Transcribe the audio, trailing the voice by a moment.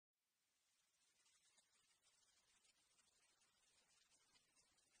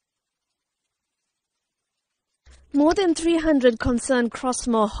More than 300 concerned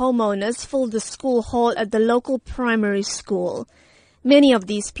Crossmoor homeowners filled the school hall at the local primary school. Many of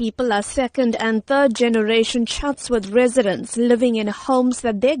these people are second and third generation Chatsworth residents living in homes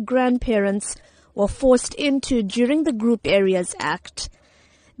that their grandparents were forced into during the Group Areas Act.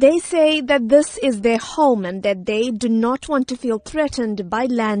 They say that this is their home and that they do not want to feel threatened by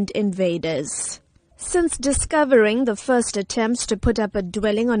land invaders. Since discovering the first attempts to put up a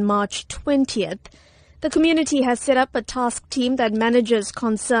dwelling on March 20th, the community has set up a task team that manages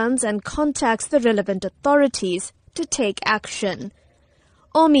concerns and contacts the relevant authorities to take action.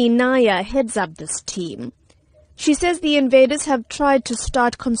 Omi Naya heads up this team. She says the invaders have tried to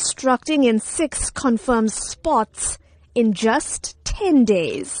start constructing in 6 confirmed spots in just 10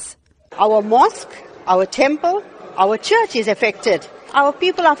 days. Our mosque, our temple, our church is affected. Our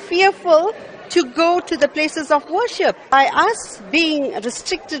people are fearful to go to the places of worship. By us being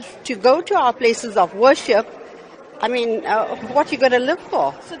restricted to go to our places of worship, what are you going to live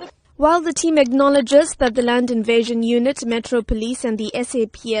for? While the team acknowledges that the Land Invasion Unit, Metro Police and the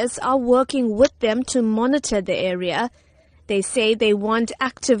SABC are working with them to monitor the area, they say they want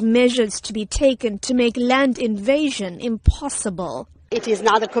active measures to be taken to make land invasion impossible. It is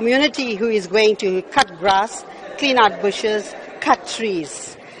now the community who is going to cut grass, clean out bushes, cut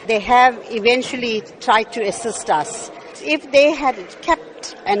trees. They have eventually tried to assist us. If they had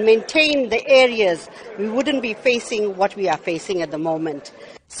kept and maintained the areas, we wouldn't be facing what we are facing at the moment.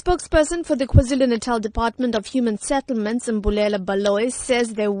 Spokesperson for the KwaZulu-Natal Department of Human Settlements, Mbulela Baloy,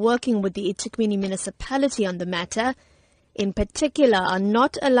 says they're working with the eThekwini municipality on the matter, in particular are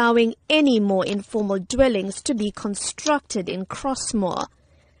not allowing any more informal dwellings to be constructed in Crossmoor.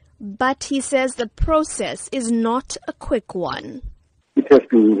 But he says the process is not a quick one. It has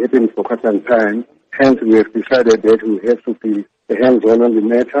been happening for quite some time. Hence, we have decided that we have to be hands-on on the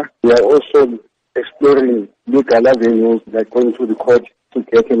matter. We are also exploring legal avenues like going to the court to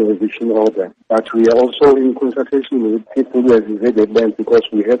get an eviction order. But we are also in consultation with people who have invaded land because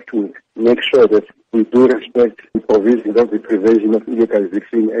we have to make sure that we do respect the provisions of the Prevention of Illegal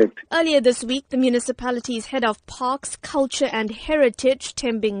Eviction Act. Earlier this week, the municipality's head of Parks, Culture and Heritage,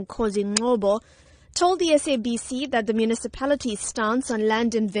 Tembing Khozi-Ngobo, told the SABC that the municipality's stance on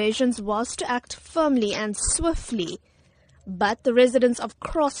land invasions was to act firmly and swiftly. But the residents of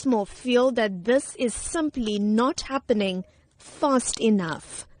Crossmoor feel that this is simply not happening fast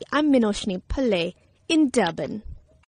enough. I'm Minoshni Pillay in Durban.